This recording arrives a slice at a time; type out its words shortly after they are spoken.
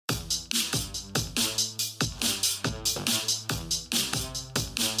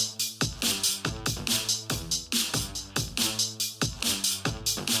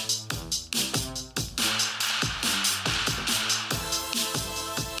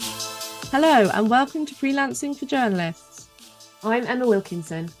Hello and welcome to Freelancing for Journalists. I'm Emma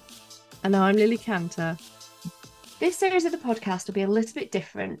Wilkinson. And I'm Lily Cantor. This series of the podcast will be a little bit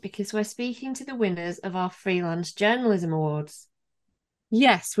different because we're speaking to the winners of our Freelance Journalism Awards.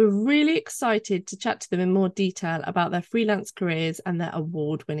 Yes, we're really excited to chat to them in more detail about their freelance careers and their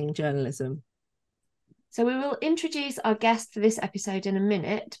award-winning journalism. So we will introduce our guest for this episode in a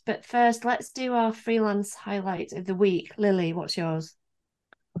minute, but first let's do our freelance highlight of the week. Lily, what's yours?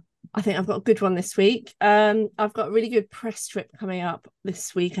 I think I've got a good one this week. I've got a really good press trip coming up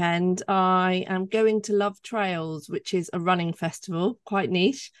this weekend. I am going to Love Trails, which is a running festival, quite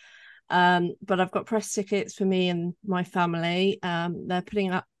niche. But I've got press tickets for me and my family. They're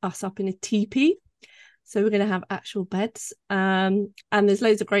putting us up in a teepee. So we're going to have actual beds. And there's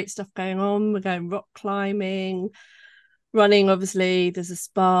loads of great stuff going on. We're going rock climbing, running, obviously. There's a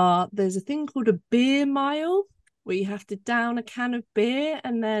spa. There's a thing called a beer mile, where you have to down a can of beer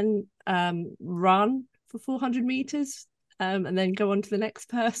and then run for 400 meters and then go on to the next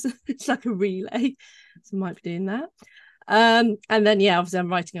person. It's like a relay. So I might be doing that. And then, yeah, obviously I'm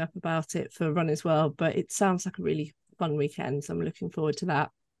writing up about it for Run as well, but it sounds like a really fun weekend. So I'm looking forward to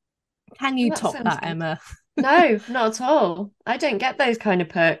that. Can you top that, good. Emma? No, not at all. I don't get those kind of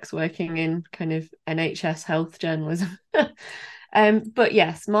perks working in kind of NHS health journalism. But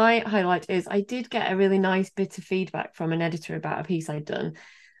yes, my highlight is I did get a really nice bit of feedback from an editor about a piece I'd done.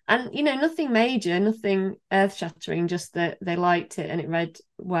 And, nothing major, nothing earth-shattering, just that they liked it and it read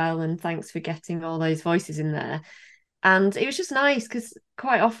well, and thanks for getting all those voices in there. And it was just nice because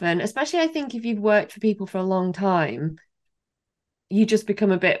quite often, especially I think if you've worked for people for a long time, you just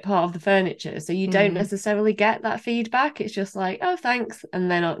become a bit part of the furniture. So you don't necessarily get that feedback. It's just like, oh, thanks. And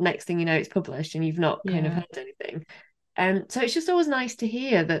then next thing you know, it's published and you've not kind of heard anything. So it's just always nice to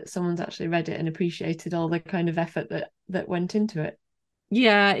hear that someone's actually read it and appreciated all the kind of effort that went into it.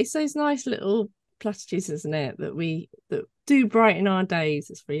 Yeah, it's those nice little platitudes, isn't it, that do brighten our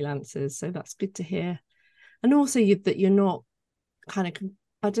days as freelancers. So that's good to hear. And also that you're not kind of,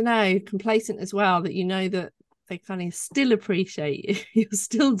 I don't know, complacent as well, that that they kind of still appreciate you. You're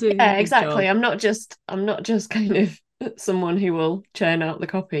still doing a Yeah, good exactly. job. I'm not just kind of someone who will churn out the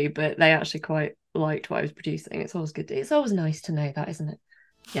copy, but they actually quite liked what I was producing. It's always good. It's always nice to know that, isn't it?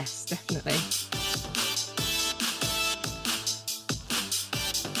 Yes, definitely.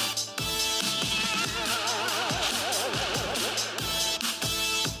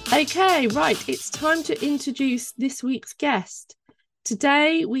 Okay, right. It's time to introduce this week's guest.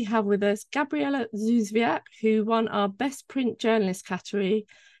 Today we have with us Gabriella Jozwiak, who won our Best Print Journalist category.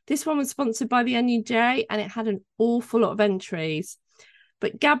 This one was sponsored by the NUJ and it had an awful lot of entries.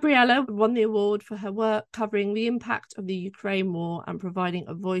 But Gabriella won the award for her work covering the impact of the Ukraine war and providing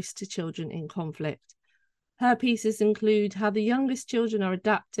a voice to children in conflict. Her pieces include how the youngest children are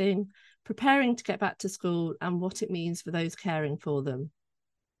adapting, preparing to get back to school, and what it means for those caring for them.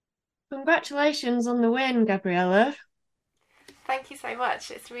 Congratulations on the win, Gabriella. Thank you so much.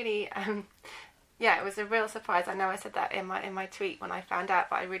 It's really, it was a real surprise. I know I said that in my tweet when I found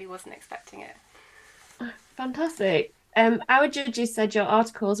out, but I really wasn't expecting it. Fantastic. Our judges said your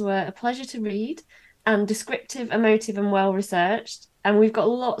articles were a pleasure to read and descriptive, emotive, and well researched. And we've got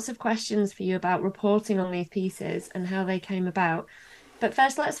lots of questions for you about reporting on these pieces and how they came about. But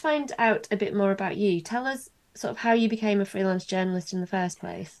first, let's find out a bit more about you. Tell us sort of how you became a freelance journalist in the first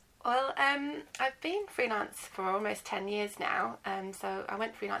place. Well, I've been freelance for almost 10 years now. So I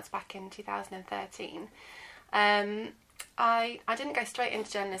went freelance back in 2013. I didn't go straight into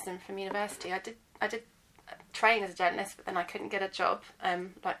journalism from university. I did train as a journalist, but then I couldn't get a job,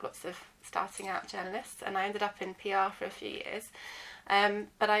 like lots of starting out journalists, and I ended up in PR for a few years.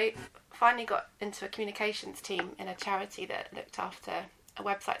 But I finally got into a communications team in a charity that looked after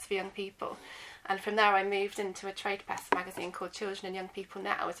websites for young people. And from there I moved into a trade press magazine called Children and Young People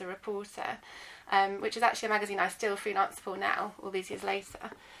Now as a reporter, which is actually a magazine I still freelance for now, all these years later.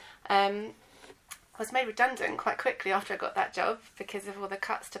 I was made redundant quite quickly after I got that job because of all the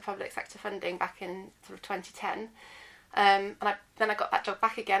cuts to public sector funding back in sort of 2010. And then I got that job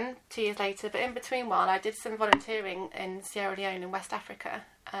back again 2 years later, but in between while I did some volunteering in Sierra Leone in West Africa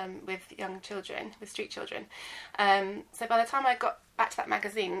with young children, with street children. So by the time I got back to that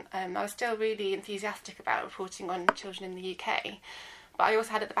magazine, I was still really enthusiastic about reporting on children in the UK, but I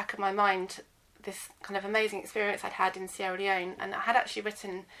also had at the back of my mind this kind of amazing experience I'd had in Sierra Leone, and I had actually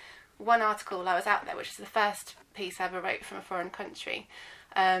written one article while I was out there, which is the first piece I ever wrote from a foreign country.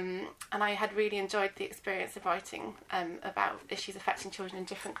 And I had really enjoyed the experience of writing about issues affecting children in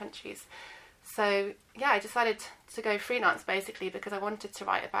different countries. So yeah, I decided to go freelance basically because I wanted to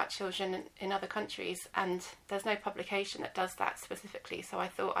write about children in other countries, and there's no publication that does that specifically. So I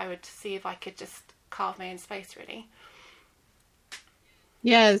thought I would see if I could just carve my own space, really.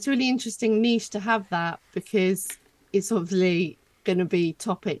 Yeah, it's a really interesting niche to have that, because it's obviously going to be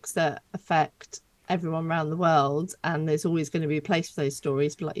topics that affect everyone around the world, and there's always going to be a place for those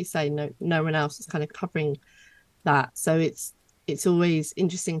stories. But like you say, no one else is kind of covering that. So it's always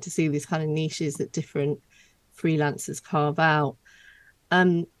interesting to see these kind of niches that different freelancers carve out.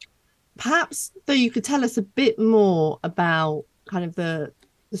 Perhaps though you could tell us a bit more about kind of the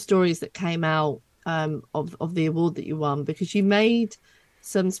stories that came out of the award that you won, because you made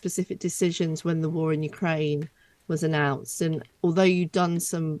some specific decisions when the war in Ukraine was announced. And although you'd done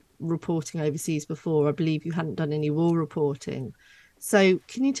some reporting overseas before, I believe you hadn't done any war reporting. So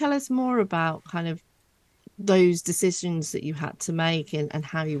can you tell us more about kind of those decisions that you had to make, and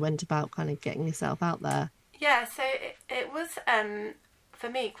how you went about kind of getting yourself out there? Yeah, so it was for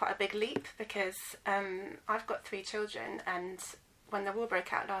me quite a big leap because I've got 3 children, and when the war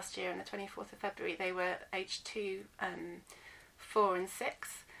broke out last year on the 24th of February, they were aged 2, 4 and 6.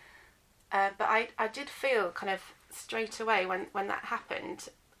 But I did feel kind of straight away when that happened,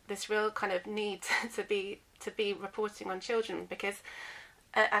 this real kind of need to be reporting on children, because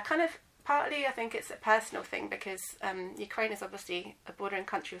I kind of, partly I think it's a personal thing, because Ukraine is obviously a bordering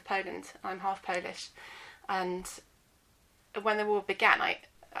country with Poland. I'm half Polish, and when the war began, I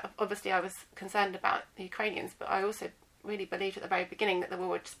was concerned about the Ukrainians, but I also really believed at the very beginning that the war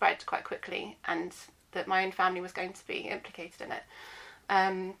would spread quite quickly and that my own family was going to be implicated in it.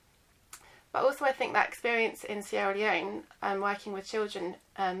 But also I think that experience in Sierra Leone, working with children,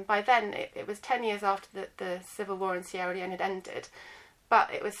 by then it was 10 years after the civil war in Sierra Leone had ended,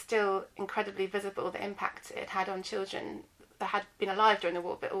 but it was still incredibly visible, the impact it had on children that had been alive during the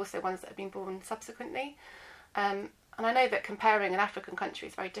war, but also ones that had been born subsequently. And I know that comparing an African country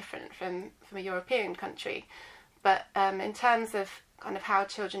is very different from a European country, but in terms of kind of how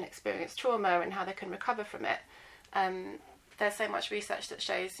children experience trauma and how they can recover from it, there's so much research that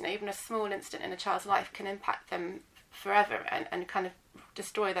shows, even a small incident in a child's life can impact them forever and kind of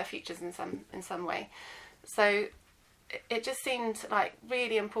destroy their futures in some way. So it just seemed like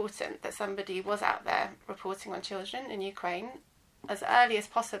really important that somebody was out there reporting on children in Ukraine as early as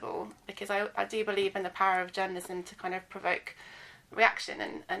possible, because I do believe in the power of journalism to kind of provoke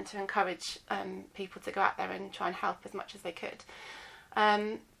reaction and to encourage people to go out there and try and help as much as they could.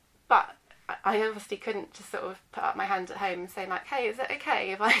 But I obviously couldn't just sort of put up my hand at home and say like, hey, is it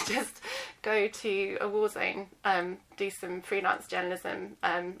okay if I just go to a war zone, do some freelance journalism,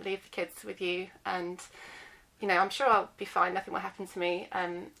 leave the kids with you, and I'm sure I'll be fine, nothing will happen to me.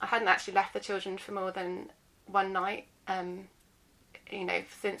 I hadn't actually left the children for more than one night,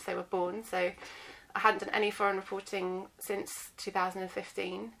 since they were born, so I hadn't done any foreign reporting since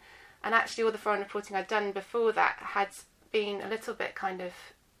 2015, and actually all the foreign reporting I'd done before that had been a little bit kind of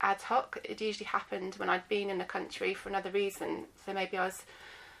ad hoc. It usually happened when I'd been in a country for another reason, so maybe I was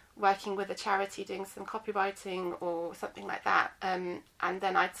working with a charity doing some copywriting or something like that, and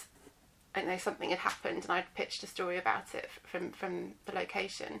then something had happened and I'd pitched a story about it from the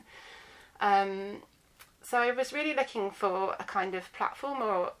location. So I was really looking for a kind of platform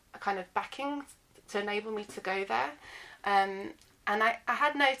or a kind of backing to enable me to go there. And I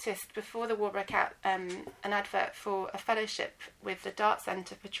had noticed before the war broke out an advert for a fellowship with the Dart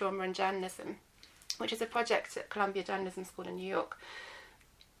Centre for Trauma and Journalism, which is a project at Columbia Journalism School in New York.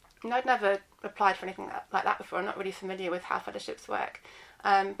 And I'd never applied for anything like that before. I'm not really familiar with how fellowships work.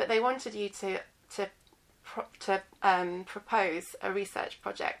 But they wanted you to propose a research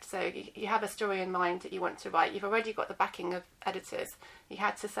project. So you have a story in mind that you want to write. You've already got the backing of editors. You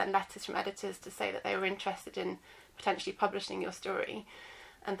had to send letters from editors to say that they were interested in potentially publishing your story,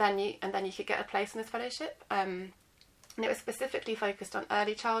 and then you could get a place in this fellowship. And it was specifically focused on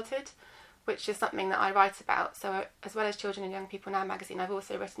early childhood, which is something that I write about. So as well as Children and Young People Now magazine, I've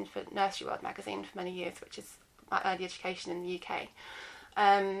also written for Nursery World magazine for many years, which is my early education in the UK.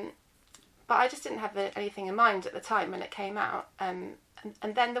 But I just didn't have anything in mind at the time when it came out. And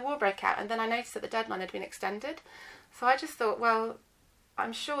then the war broke out, and then I noticed that the deadline had been extended. So I just thought, well,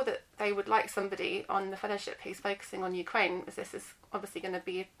 I'm sure that they would like somebody on the fellowship who's focusing on Ukraine, as this is obviously going to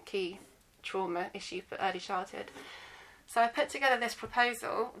be a key trauma issue for early childhood. So I put together this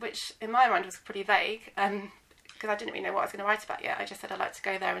proposal, which in my mind was pretty vague, because I didn't really know what I was going to write about yet. I just said I'd like to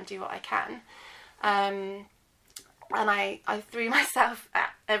go there and do what I can. And I threw myself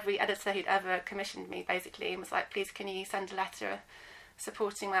at every editor who'd ever commissioned me, basically, and was like, please, can you send a letter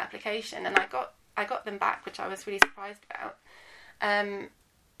supporting my application? And I got them back, which I was really surprised about. And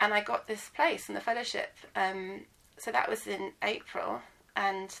and I got this place in the fellowship. So that was in April,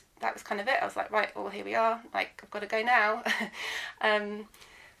 and that was kind of it. I was like, right, well, here we are. Like, I've got to go now.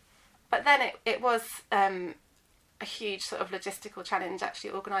 But then it was a huge sort of logistical challenge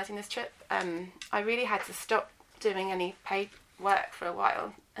actually organising this trip. I really had to stop doing any paid work for a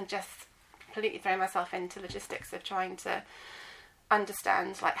while and just completely throw myself into logistics of trying to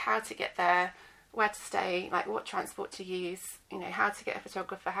understand like how to get there, where to stay, like what transport to use, you know, how to get a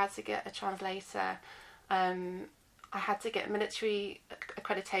photographer, how to get a translator. I had to get military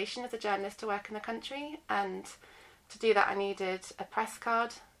accreditation as a journalist to work in the country, and to do that I needed a press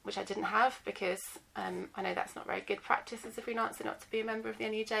card, which I didn't have because I know that's not very good practice as a freelancer not to be a member of the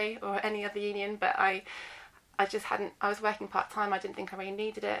NUJ or any other union, but I just hadn't. I was working part-time. I didn't think I really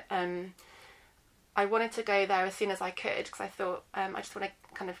needed it. I wanted to go there as soon as I could because I thought I just want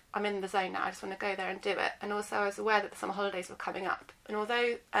to I'm in the zone now, I just want to go there and do it. And also I was aware that the summer holidays were coming up, and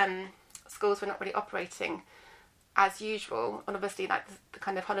although schools were not really operating as usual, and obviously like the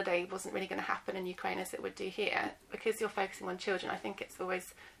kind of holiday wasn't really going to happen in Ukraine as it would do here, because you're focusing on children, I think it's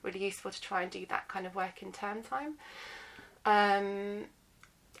always really useful to try and do that kind of work in term time.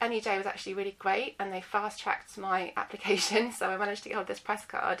 NEJ was actually really great, and they fast-tracked my application, so I managed to get hold of this press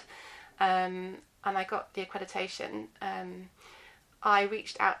card, and I got the accreditation. I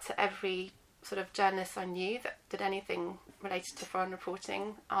reached out to every sort of journalist I knew that did anything related to foreign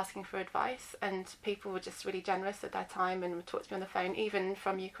reporting, asking for advice, and people were just really generous at their time and would talk to me on the phone, even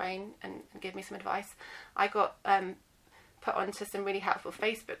from Ukraine, and give me some advice. I got put onto some really helpful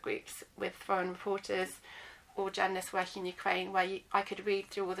Facebook groups with foreign reporters or journalists working in Ukraine, where I could read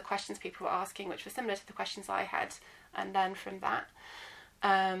through all the questions people were asking, which were similar to the questions I had, and learn from that.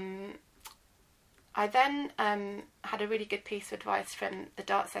 I then had a really good piece of advice from the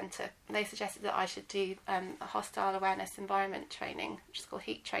Dart Centre. They suggested that I should do a hostile awareness environment training, which is called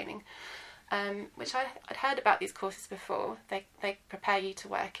HEAT training, which I'd heard about these courses before. They prepare you to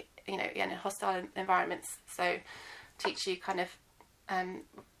work, you know, in hostile environments, so teach you kind of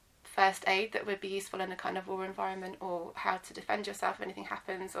first aid that would be useful in a kind of war environment, or how to defend yourself if anything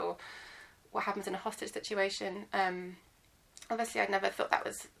happens, or what happens in a hostage situation. Obviously, I'd never thought that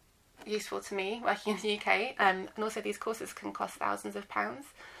was useful to me working in the UK, and also these courses can cost thousands of pounds.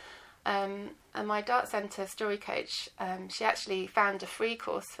 And my Dart Centre story coach, she actually found a free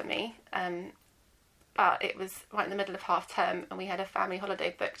course for me, but it was right in the middle of half term, and we had a family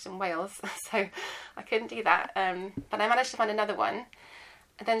holiday booked in Wales, so I couldn't do that. But I managed to find another one.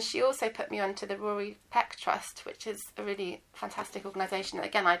 And then she also put me onto the Rory Peck Trust, which is a really fantastic organisation.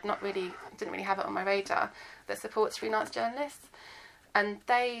 Again, didn't really have it on my radar, that supports freelance journalists. And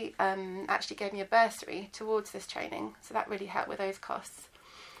they actually gave me a bursary towards this training, so that really helped with those costs.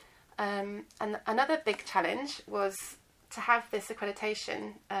 And another big challenge was to have this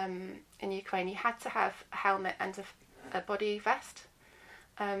accreditation in Ukraine. You had to have a helmet and a body vest.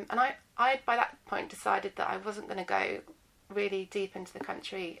 And I by that point decided that I wasn't going to go really deep into the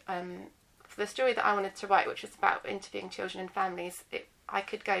country. For the story that I wanted to write, which was about interviewing children and families, I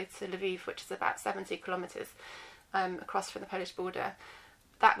could go to Lviv, which is about 70 kilometres across from the Polish border.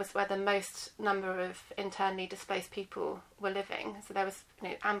 That was where the most number of internally displaced people were living. So there was, you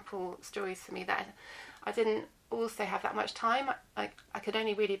know, ample stories for me there. I didn't also have that much time. I could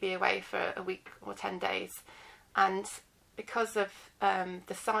only really be away for a week or 10 days. And because of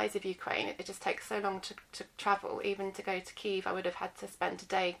the size of Ukraine, it just takes so long to travel. Even to go to Kyiv, I would have had to spend a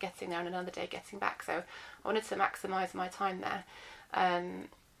day getting there and another day getting back. So I wanted to maximise my time there.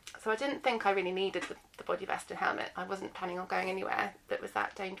 So I didn't think I really needed the body vest and helmet. I wasn't planning on going anywhere that was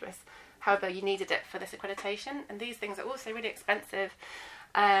that dangerous. However, you needed it for this accreditation, and these things are also really expensive.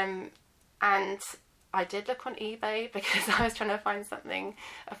 And I did look on eBay because I was trying to find something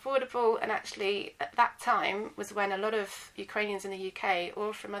affordable, and actually at that time was when a lot of Ukrainians in the UK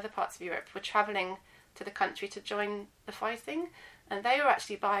or from other parts of Europe were travelling to the country to join the fighting, and they were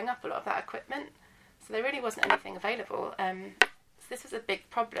actually buying up a lot of that equipment, so there really wasn't anything available. So this was a big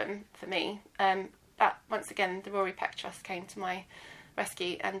problem for me, but once again the Rory Peck Trust came to my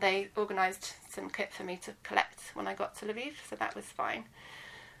rescue, and they organised some kit for me to collect when I got to Lviv, so that was fine.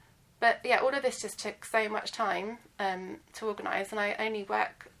 But yeah, all of this just took so much time to organise, and I only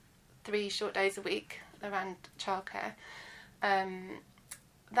work 3 short days a week around childcare.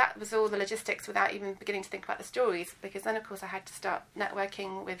 That was all the logistics without even beginning to think about the stories, because then of course I had to start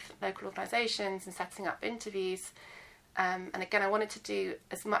networking with local organisations and setting up interviews. And again, I wanted to do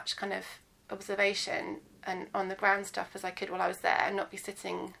as much kind of observation and on the ground stuff as I could while I was there, and not be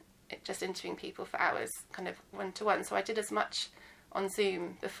sitting just interviewing people for hours kind of one-to-one. So I did as much on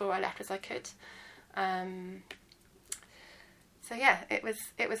Zoom before I left as I could. So So yeah, it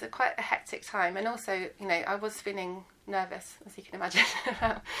was a quite a hectic time, and also, you know, I was feeling nervous, as you can imagine.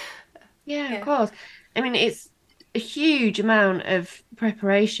 About, Yeah, of yeah. course. I mean, it's a huge amount of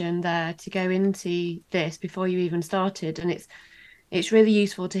preparation there to go into this before you even started, and it's really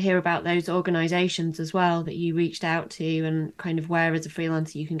useful to hear about those organizations as well that you reached out to, and kind of where as a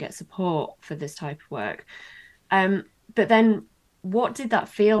freelancer you can get support for this type of work. But then what did that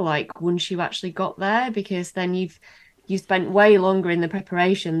feel like once you actually got there? Because then you spent way longer in the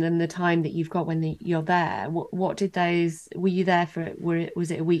preparation than the time that you've got when you're there. What did those, were you there for, was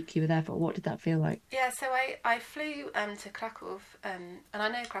it a week you were there for? What did that feel like? Yeah, so I flew to Krakow, and I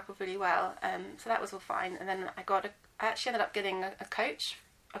know Krakow really well, so that was all fine. And then I actually ended up getting a coach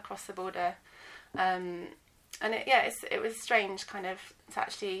across the border, and it was strange kind of to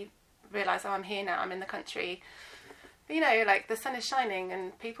actually realise, oh, I'm here now, I'm in the country. But, you know, like the sun is shining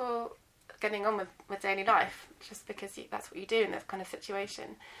and people are getting on with daily life just because that's what you do in that kind of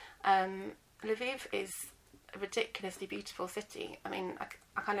situation. Lviv is a ridiculously beautiful city. I mean,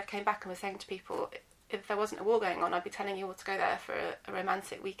 I kind of came back and was saying to people, if there wasn't a war going on, I'd be telling you all to go there for a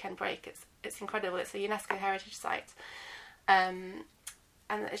romantic weekend break. It's incredible. It's a UNESCO heritage site. And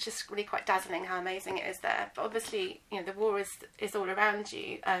it's just really quite dazzling how amazing it is there. But obviously, you know, the war is all around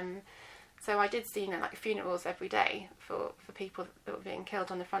you. So I did see, you know, like funerals every day for people that were being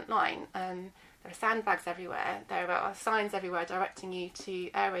killed on the front line. There are sandbags everywhere. There are signs everywhere directing you to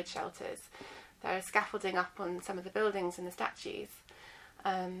air raid shelters. There is scaffolding up on some of the buildings and the statues.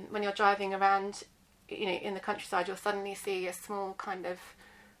 When you're driving around, you know, in the countryside, you'll suddenly see a small kind of,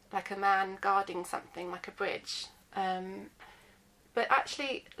 like a man guarding something, like a bridge. But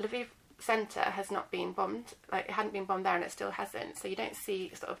actually, Lviv centre has not been bombed. Like, it hadn't been bombed there, and it still hasn't. So you don't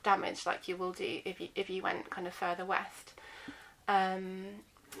see sort of damage like you will do if you went kind of further west. And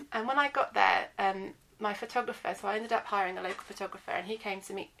when I got there, my photographer, so I ended up hiring a local photographer, and he came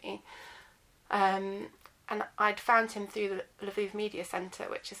to meet me. And I'd found him through the Lviv Media Centre,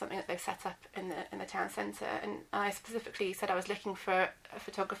 which is something that they've set up in the town centre. And I specifically said I was looking for a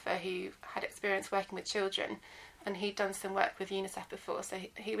photographer who had experience working with children, and he'd done some work with UNICEF before, so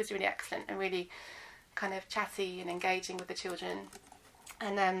he was really excellent and really kind of chatty and engaging with the children.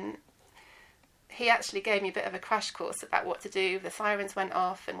 And he actually gave me a bit of a crash course about what to do. The sirens went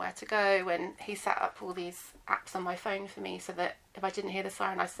off and where to go, and he set up all these apps on my phone for me so that if I didn't hear the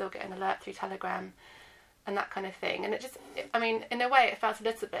siren, I'd still get an alert through Telegram and that kind of thing. And I mean, in a way, it felt a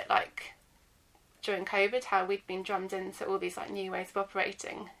little bit like during COVID, how we'd been drummed into all these like new ways of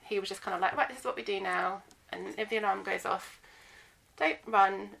operating. He was just kind of like, right, this is what we do now. And if the alarm goes off, don't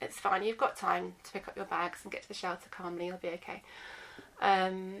run, it's fine. You've got time to pick up your bags and get to the shelter calmly, you'll be okay.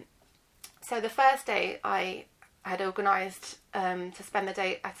 So the first day I had organised to spend the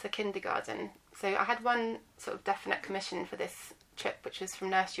day at a kindergarten. So I had one sort of definite commission for this trip, which was from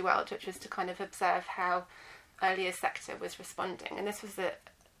Nursery World, which was to kind of observe how early years sector was responding. And this was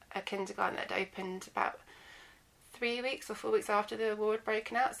a kindergarten that had opened about 3 weeks or 4 weeks after the war had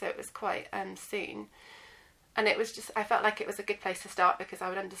broken out, so it was quite soon. And it was just, I felt like it was a good place to start because I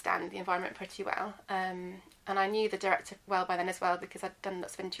would understand the environment pretty well. And I knew the director well by then as well because I'd done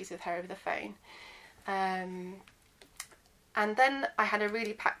lots of interviews with her over the phone. And then I had a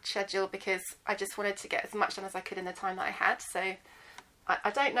really packed schedule because I just wanted to get as much done as I could in the time that I had. So I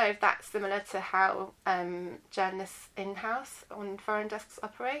don't know if that's similar to how journalists in-house on foreign desks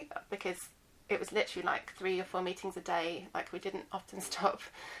operate, because it was literally like 3 or 4 meetings a day. Like, we didn't often stop.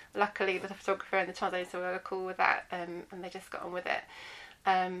 Luckily, the photographer and the translator were cool with that, and they just got on with it.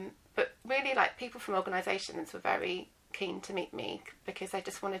 But really, like, people from organisations were very keen to meet me because they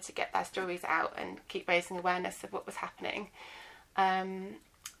just wanted to get their stories out and keep raising awareness of what was happening.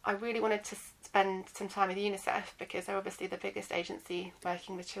 I really wanted to spend some time with UNICEF because they're obviously the biggest agency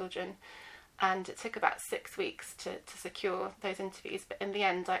working with children. And it took about 6 weeks to secure those interviews. But in the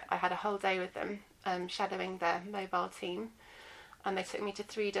end, I had a whole day with them, shadowing their mobile team. And they took me to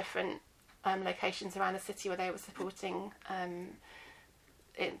 3 different locations around the city where they were supporting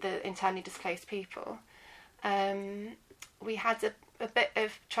the internally displaced people. We had a bit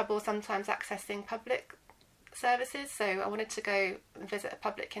of trouble sometimes accessing public services. So I wanted to go and visit a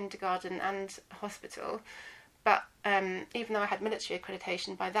public kindergarten and a hospital. But even though I had military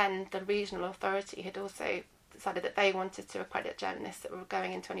accreditation by then, the regional authority had also decided that they wanted to accredit journalists that were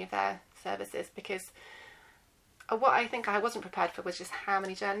going into any of their services, because what I think I wasn't prepared for was just how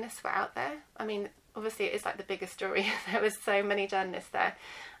many journalists were out there. I mean, obviously it is like the biggest story. There was so many journalists there.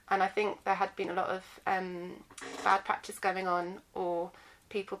 And I think there had been a lot of bad practice going on, or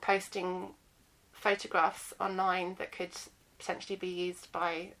people posting photographs online that could potentially be used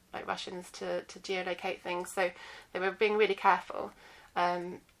by like Russians to geolocate things. So they were being really careful.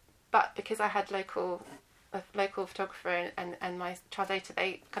 But because I had a local photographer and my translator,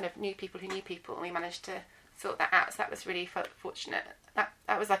 they kind of knew people who knew people, and we managed to sort that out. So that was really fortunate.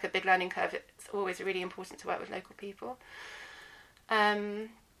 That was like a big learning curve. It's always really important to work with local people.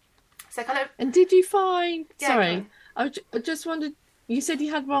 So kind of. And did you find? Yeah, sorry, I just wondered. You said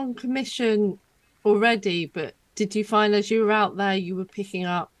you had one commission already, but did you find as you were out there, you were picking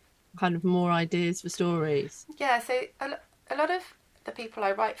up kind of more ideas for stories? Yeah. So a lot of the people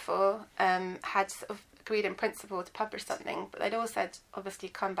I write for had sort of agreed in principle to publish something, but they'd all said, obviously,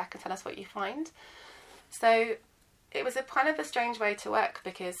 come back and tell us what you find. So it was a kind of a strange way to work,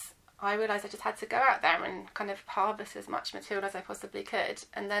 because I realised I just had to go out there and kind of harvest as much material as I possibly could,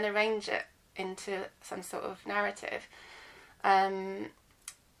 and then arrange it into some sort of narrative.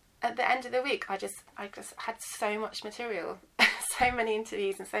 At the end of the week, I just had so much material, so many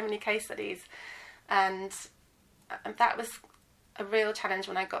interviews and so many case studies, and that was a real challenge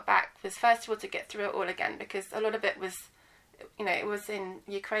when I got back. Was first of all to get through it all again, because a lot of it was, it was in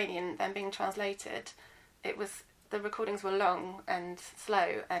Ukrainian, then being translated. The recordings were long and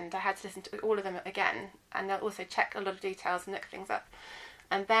slow, and I had to listen to all of them again, and also check a lot of details and look things up.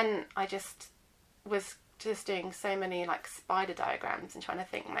 And then I just was just doing so many like spider diagrams and trying to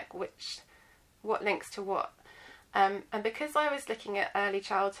think like what links to what. And because I was looking at early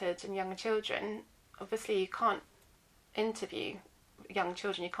childhood and young children, obviously you can't interview young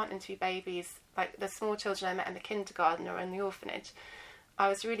children, you can't interview babies, like the small children I met in the kindergarten or in the orphanage. I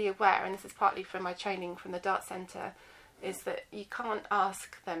was really aware, and this is partly from my training from the Dart Centre, is that you can't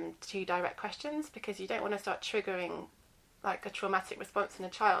ask them too direct questions, because you don't want to start triggering like a traumatic response in a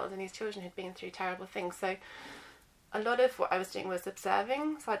child, and these children had been through terrible things. So a lot of what I was doing was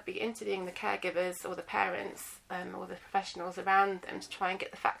observing. So I'd be interviewing the caregivers or the parents or the professionals around them to try and get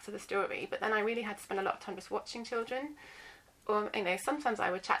the facts of the story. But then I really had to spend a lot of time just watching children. Or, sometimes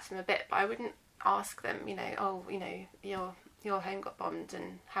I would chat to them a bit, but I wouldn't ask them, your home got bombed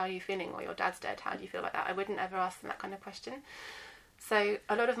and how are you feeling, or your dad's dead, how do you feel like that? I wouldn't ever ask them that kind of question. So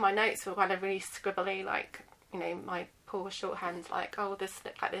a lot of my notes were kind of really scribbly, like, my poor shorthand, like, oh, this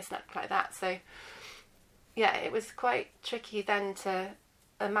looked like this, looked like that. So yeah, it was quite tricky then to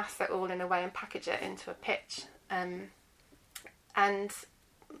amass it all in a way and package it into a pitch. And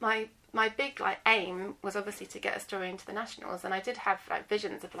my big aim was obviously to get a story into the nationals, and I did have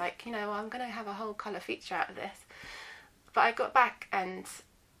visions of I'm going to have a whole colour feature out of this. But I got back and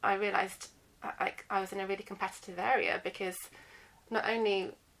I realised I was in a really competitive area, because not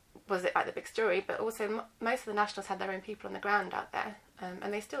only was it the big story, but also most of the nationals had their own people on the ground out there,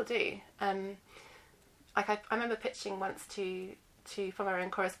 and they still do. I remember pitching once from our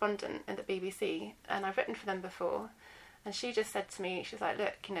own correspondent at the BBC, and I've written for them before, and she just said to me, she's like,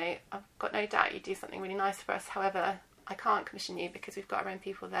 look, I've got no doubt you do something really nice for us, however, I can't commission you because we've got our own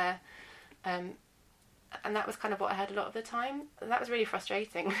people there. And that was kind of what I heard a lot of the time. And that was really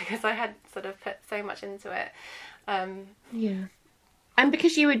frustrating, because I had sort of put so much into it. Yeah. And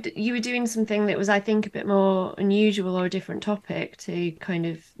because you were doing something that was, I think, a bit more unusual or a different topic to kind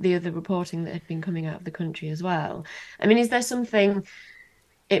of the other reporting that had been coming out of the country as well. I mean, is there something,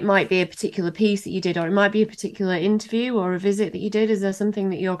 it might be a particular piece that you did, or it might be a particular interview or a visit that you did. Is there something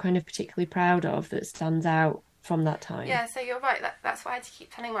that you're kind of particularly proud of that stands out from that time? Yeah, so you're right. That's what I had to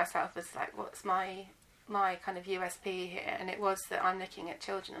keep telling myself, was what's my kind of USP here, and it was that I'm looking at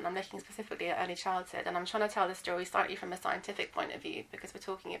children, and I'm looking specifically at early childhood, and I'm trying to tell the story slightly from a scientific point of view, because we're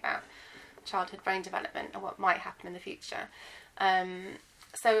talking about childhood brain development and what might happen in the future.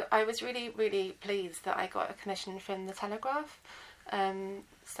 So I was really, really pleased that I got a commission from the Telegraph.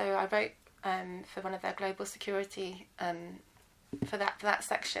 So I wrote for one of their global security for that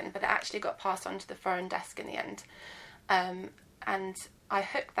section, but it actually got passed on to the foreign desk in the end. And I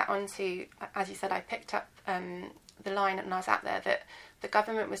hooked that onto, as you said, I picked up the line when I was out there that the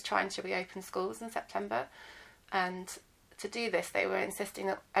government was trying to reopen schools in September, and to do this they were insisting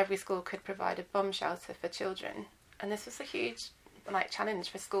that every school could provide a bomb shelter for children, and this was a huge challenge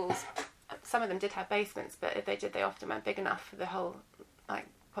for schools. Some of them did have basements, but if they did, they often weren't big enough for the whole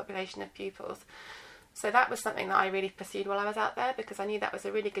population of pupils. So that was something that I really pursued while I was out there, because I knew that was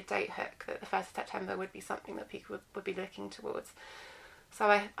a really good date hook, that the 1st of September would be something that people would be looking towards. So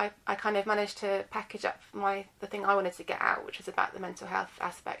I kind of managed to package up the thing I wanted to get out, which was about the mental health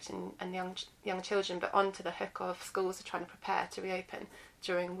aspect and young children, but onto the hook of schools are trying to prepare to reopen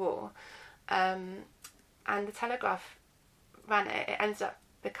during war. And the Telegraph ran it. It ended up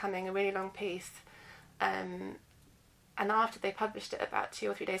becoming a really long piece. And And after they published it, about 2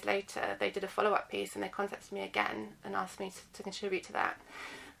 or 3 days later, they did a follow-up piece and they contacted me again and asked me to contribute to that.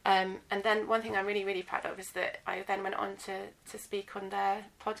 And then one thing I'm really, really proud of is that I then went on to speak on their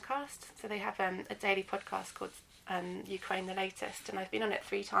podcast. So they have a daily podcast called Ukraine the Latest, and I've been on it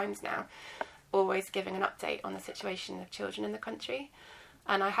 3 times now, always giving an update on the situation of children in the country.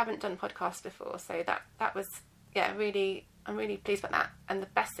 And I haven't done podcasts before, so that was, really, I'm really pleased about that. And the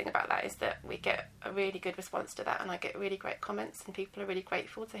best thing about that is that we get a really good response to that, and I get really great comments, and people are really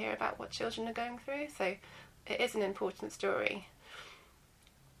grateful to hear about what children are going through. So it is an important story.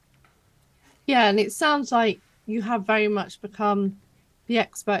 Yeah, and it sounds like you have very much become the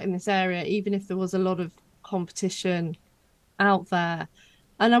expert in this area, even if there was a lot of competition out there.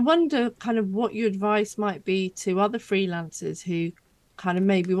 And I wonder kind of what your advice might be to other freelancers who kind of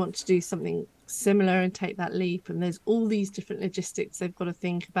maybe want to do something similar and take that leap. And there's all these different logistics they've got to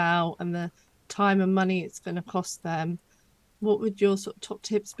think about and the time and money it's going to cost them. What would your sort of top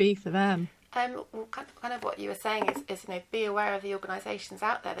tips be for them? Well, kind of what you were saying is be aware of the organisations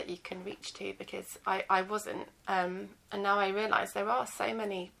out there that you can reach to, because I wasn't, and now I realise there are so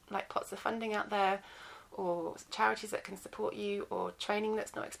many like pots of funding out there, or charities that can support you, or training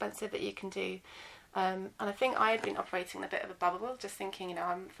that's not expensive that you can do. And I think I had been operating in a bit of a bubble, just thinking,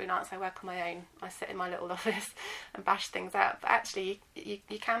 I'm freelance, I work on my own, I sit in my little office and bash things out. But actually, you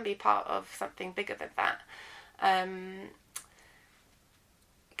can be part of something bigger than that.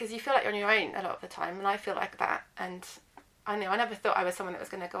 Because you feel like you're on your own a lot of the time, and I feel like that. And I never thought I was someone that was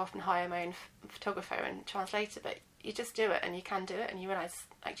going to go off and hire my own photographer and translator, but you just do it, and you can do it, and you realise,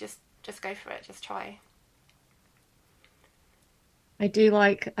 like, just go for it, just try. I do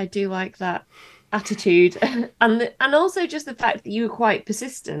like that attitude, and also just the fact that you were quite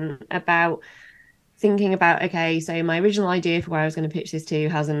persistent about thinking about, okay, so my original idea for where I was going to pitch this to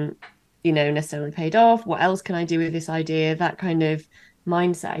hasn't, necessarily paid off. What else can I do with this idea? That kind of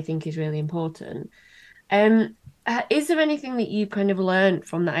mindset, I think, is really important. Is there anything that you kind of learned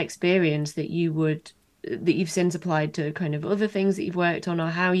from that experience that you've since applied to kind of other things that you've worked on,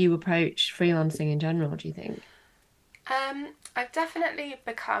 or how you approach freelancing in general, do you think? I've definitely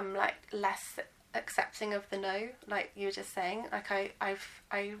become like less accepting of the no, like you were just saying. Like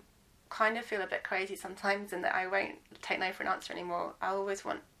I kind of feel a bit crazy sometimes in that I won't take no for an answer anymore. I always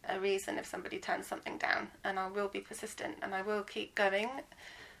want a reason if somebody turns something down, and I will be persistent and I will keep going.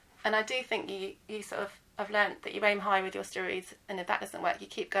 And I do think you sort of have learnt that you aim high with your stories, and if that doesn't work, you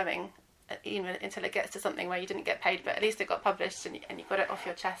keep going even until it gets to something where you didn't get paid, but at least it got published and you got it off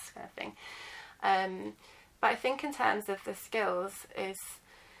your chest, kind of thing. But I think in terms of the skills, is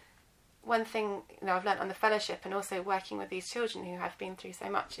one thing I've learnt on the fellowship, and also working with these children who have been through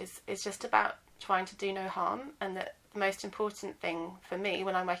so much, is just about trying to do no harm, and that the most important thing for me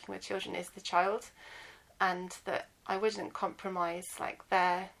when I'm working with children is the child, and that I wouldn't compromise like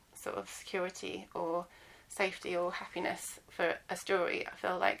their sort of security or safety or happiness for a story. I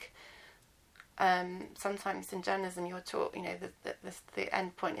feel like sometimes in journalism you're taught, the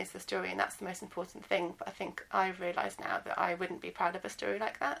end point is the story, and that's the most important thing. But I think I've realised now that I wouldn't be proud of a story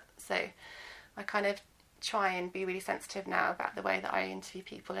like that. So I kind of try and be really sensitive now about the way that I interview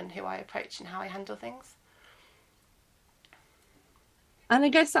people and who I approach and how I handle things. And I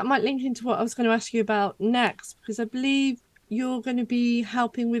guess that might link into what I was going to ask you about next, because I believe you're going to be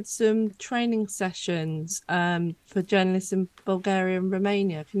helping with some training sessions for journalists in Bulgaria and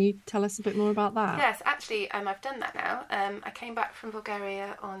Romania. Can you tell us a bit more about that? Yes, actually, I've done that now. I came back from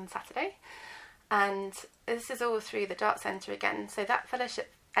Bulgaria on Saturday, and this is all through the Dart Centre again. So that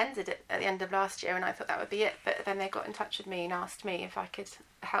fellowship ended at the end of last year, and I thought that would be it. But then they got in touch with me and asked me if I could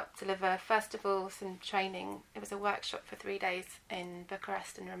help deliver, first of all, some training. It was a workshop for 3 days in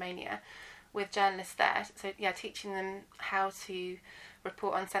Bucharest and Romania, with journalists there, so teaching them how to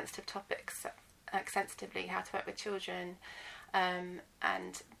report on sensitive topics sensitively, how to work with children, and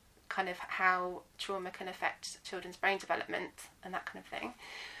kind of how trauma can affect children's brain development and that kind of thing.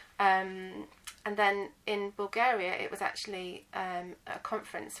 And then in Bulgaria, it was actually a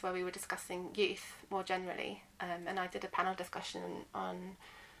conference where we were discussing youth more generally, and I did a panel discussion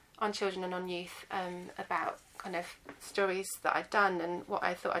on children and on youth about kind of stories that I'd done and what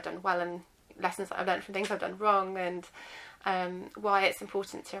I thought I'd done well, and lessons that I've learned from things I've done wrong, and why it's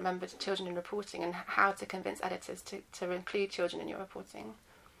important to remember children in reporting, and how to convince editors to include children in your reporting.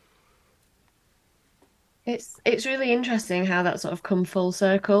 It's really interesting how that sort of come full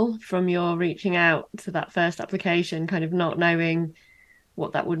circle from your reaching out to that first application, kind of not knowing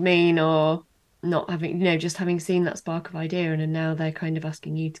what that would mean, or not having, just having seen that spark of idea, and now they're kind of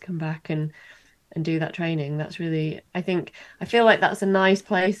asking you to come back and and do that training. That's really, I feel like that's a nice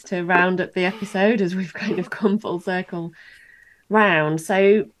place to round up the episode as we've kind of come full circle round.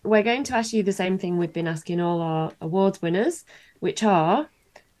 So we're going to ask you the same thing we've been asking all our awards winners, which are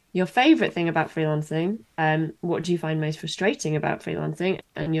your favorite thing about freelancing, what do you find most frustrating about freelancing,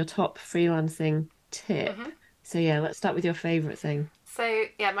 and your top freelancing tip. So yeah, let's start with your favorite thing. So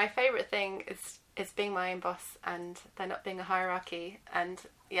yeah, my favorite thing is being my own boss and there not being a hierarchy. And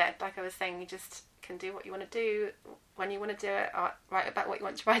yeah, like I was saying, you just can do what you want to do when you want to do it. Write about what you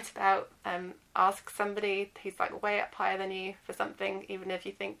want to write about. Ask somebody who's like way up higher than you for something, even if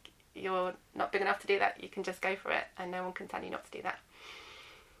you think you're not big enough to do that. You can just go for it, and no one can tell you not to do that.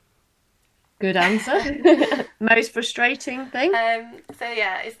 Good answer. Most frustrating thing? So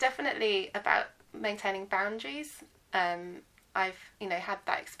yeah, it's definitely about maintaining boundaries. I've had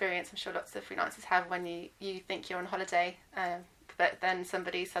that experience. I'm sure lots of freelancers have, when you think you're on holiday, but then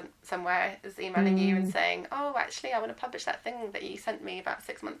somebody somewhere is emailing you and saying, oh, actually I want to publish that thing that you sent me about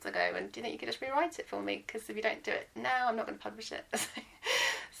 6 months ago, and do you think you could just rewrite it for me, because if you don't do it now I'm not going to publish it.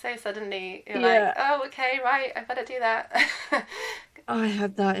 So suddenly you're like, oh, okay, right, I better do that. I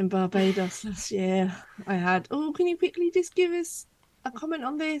had that in Barbados last year. I had, oh, can you quickly just give us a comment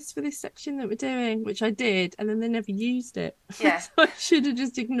on this for this section that we're doing, which I did, and then they never used it. Yeah. So I should have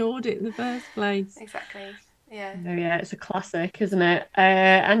just ignored it in the first place. Exactly. Yeah. Oh yeah, it's a classic, isn't it?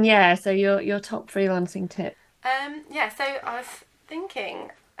 And yeah, so your top freelancing tip. Yeah, so I was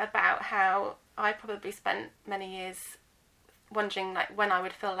thinking about how I probably spent many years wondering like when I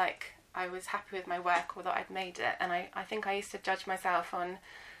would feel like I was happy with my work or that I'd made it, and I think I used to judge myself on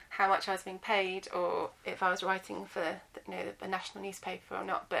how much I was being paid, or if I was writing for the national newspaper or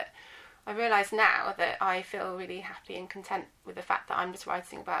not. But I realise now that I feel really happy and content with the fact that I'm just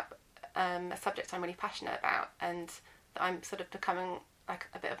writing about a subject I'm really passionate about, and that I'm sort of becoming like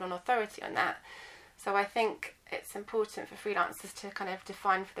a bit of an authority on that. So I think it's important for freelancers to kind of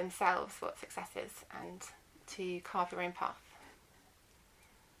define for themselves what success is and to carve your own path.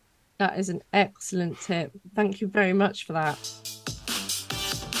 That is an excellent tip. Thank you very much for that.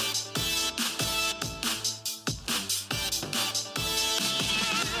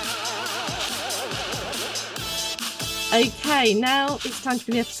 Okay, now it's time to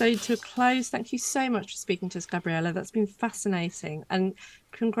bring the episode to a close. Thank you so much for speaking to us, Gabriella. That's been fascinating. And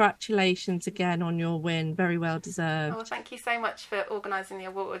congratulations again on your win. Very well deserved. Well, thank you so much for organising the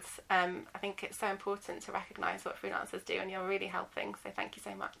awards. I think it's so important to recognise what freelancers do, and you're really helping. So thank you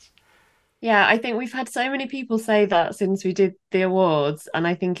so much. Yeah, I think we've had so many people say that since we did the awards, and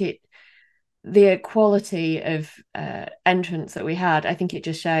I think the quality of entrants that we had, I think it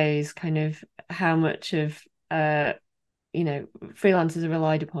just shows kind of how much of freelancers are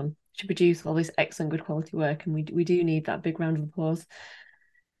relied upon to produce all this excellent good quality work, and we do need that big round of applause.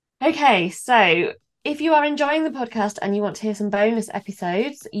 Okay, so if you are enjoying the podcast and you want to hear some bonus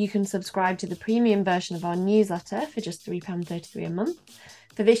episodes, you can subscribe to the premium version of our newsletter for just £3.33 a month.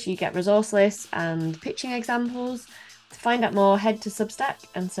 For this, you get resource lists and pitching examples. To find out more, head to Substack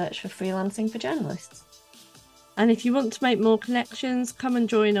and search for Freelancing for Journalists. And if you want to make more connections, come and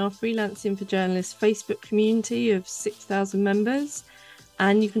join our Freelancing for Journalists Facebook community of 6,000 members.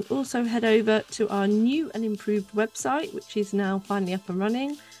 And you can also head over to our new and improved website, which is now finally up and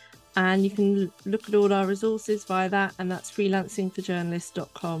running. And you can look at all our resources via that, and that's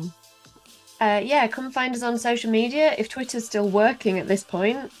freelancingforjournalists.com. Come find us on social media. If Twitter's still working at this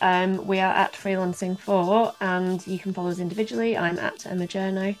point, we are at Freelancing4, and you can follow us individually. I'm at Emma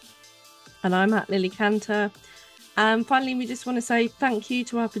Journo. And I'm at Lily Cantor. And finally, we just want to say thank you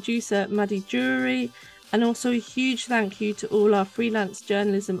to our producer, Maddie Drury, and also a huge thank you to all our Freelance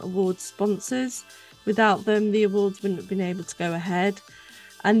Journalism Awards sponsors. Without them, the awards wouldn't have been able to go ahead.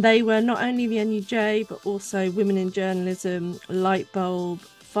 And they were not only the NUJ, but also Women in Journalism, Lightbulb,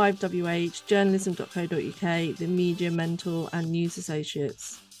 5WH, journalism.co.uk, the Media Mentor, and News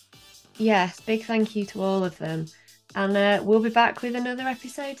Associates. Yes, big thank you to all of them. And we'll be back with another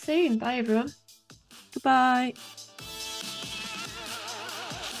episode soon. Bye, everyone. Goodbye.